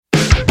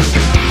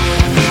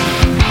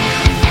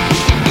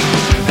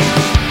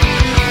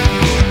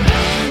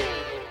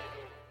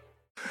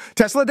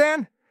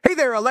TeslaDan? Hey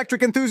there,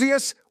 electric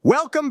enthusiasts.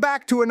 Welcome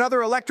back to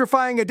another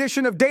electrifying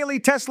edition of Daily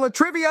Tesla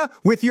Trivia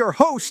with your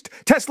host,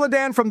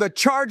 TeslaDan from the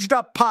Charged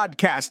Up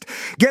Podcast.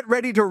 Get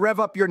ready to rev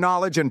up your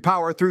knowledge and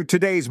power through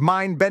today's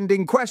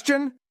mind-bending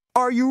question.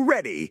 Are you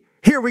ready?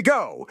 Here we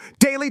go.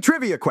 Daily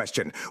trivia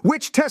question.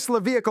 Which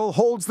Tesla vehicle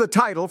holds the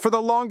title for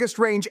the longest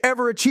range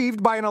ever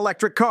achieved by an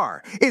electric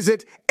car? Is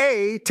it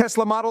A,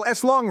 Tesla Model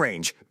S Long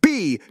Range,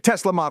 B,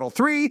 Tesla Model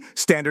 3,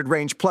 Standard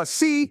Range Plus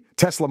C,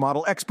 Tesla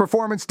Model X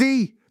Performance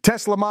D,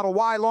 Tesla Model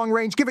Y Long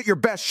Range? Give it your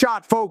best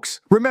shot,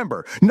 folks.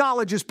 Remember,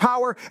 knowledge is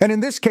power, and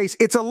in this case,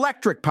 it's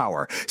electric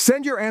power.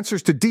 Send your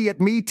answers to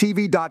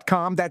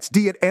d@metv.com. That's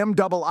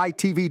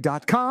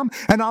d@mitv.com,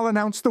 and I'll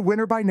announce the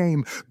winner by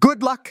name.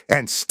 Good luck,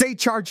 and stay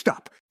charged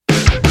up.